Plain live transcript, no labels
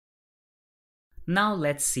Now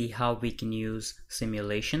let's see how we can use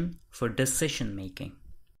simulation for decision making.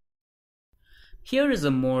 Here is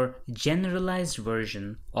a more generalized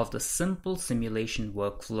version of the simple simulation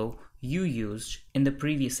workflow you used in the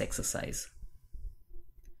previous exercise.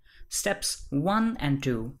 Steps 1 and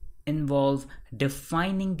 2 involve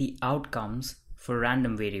defining the outcomes for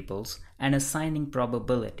random variables and assigning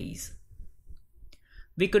probabilities.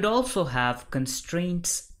 We could also have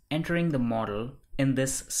constraints entering the model in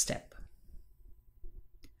this step.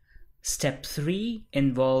 Step 3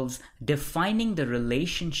 involves defining the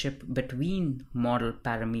relationship between model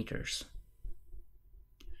parameters.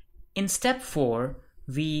 In step 4,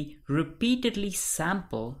 we repeatedly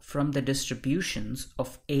sample from the distributions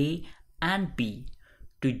of A and B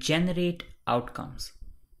to generate outcomes.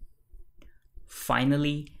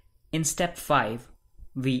 Finally, in step 5,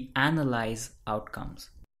 we analyze outcomes.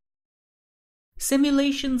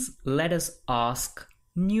 Simulations let us ask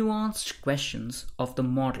nuanced questions of the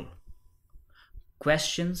model.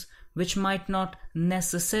 Questions which might not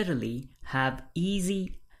necessarily have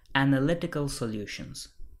easy analytical solutions.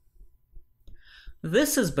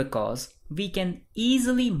 This is because we can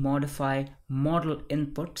easily modify model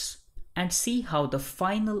inputs and see how the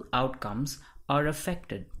final outcomes are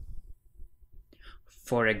affected.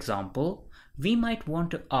 For example, we might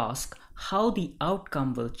want to ask how the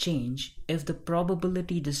outcome will change if the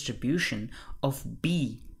probability distribution of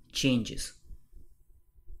B changes.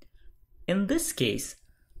 In this case,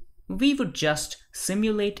 we would just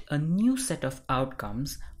simulate a new set of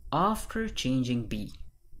outcomes after changing B.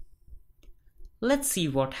 Let's see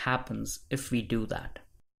what happens if we do that.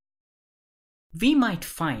 We might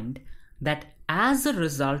find that as a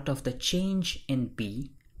result of the change in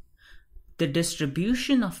B, the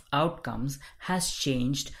distribution of outcomes has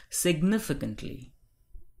changed significantly.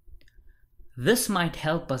 This might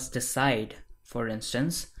help us decide, for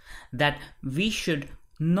instance, that we should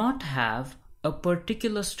not have a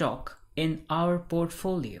particular stock in our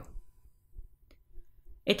portfolio.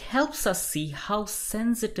 It helps us see how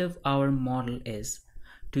sensitive our model is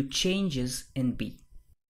to changes in B.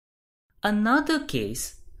 Another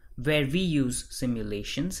case where we use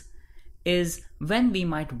simulations is when we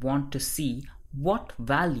might want to see what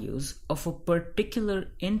values of a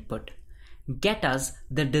particular input get us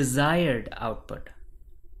the desired output.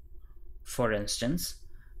 For instance,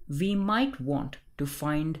 we might want to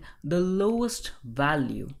find the lowest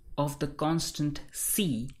value of the constant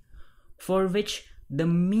C for which the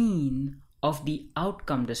mean of the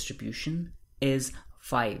outcome distribution is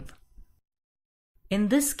 5. In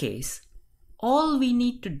this case, all we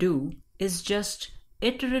need to do is just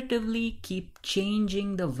iteratively keep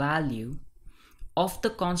changing the value of the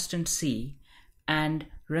constant C and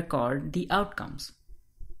record the outcomes.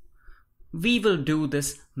 We will do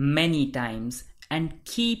this many times and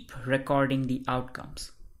keep recording the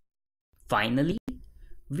outcomes. Finally,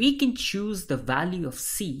 we can choose the value of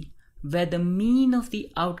C where the mean of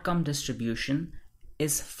the outcome distribution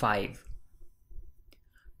is 5.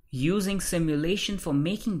 Using simulation for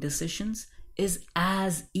making decisions is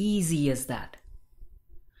as easy as that.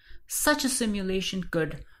 Such a simulation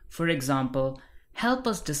could, for example, help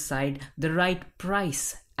us decide the right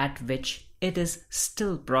price at which it is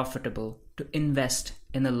still profitable to invest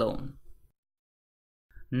in a loan.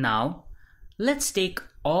 Now, let's take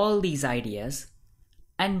all these ideas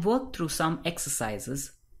and work through some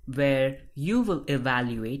exercises where you will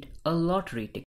evaluate a lottery ticket.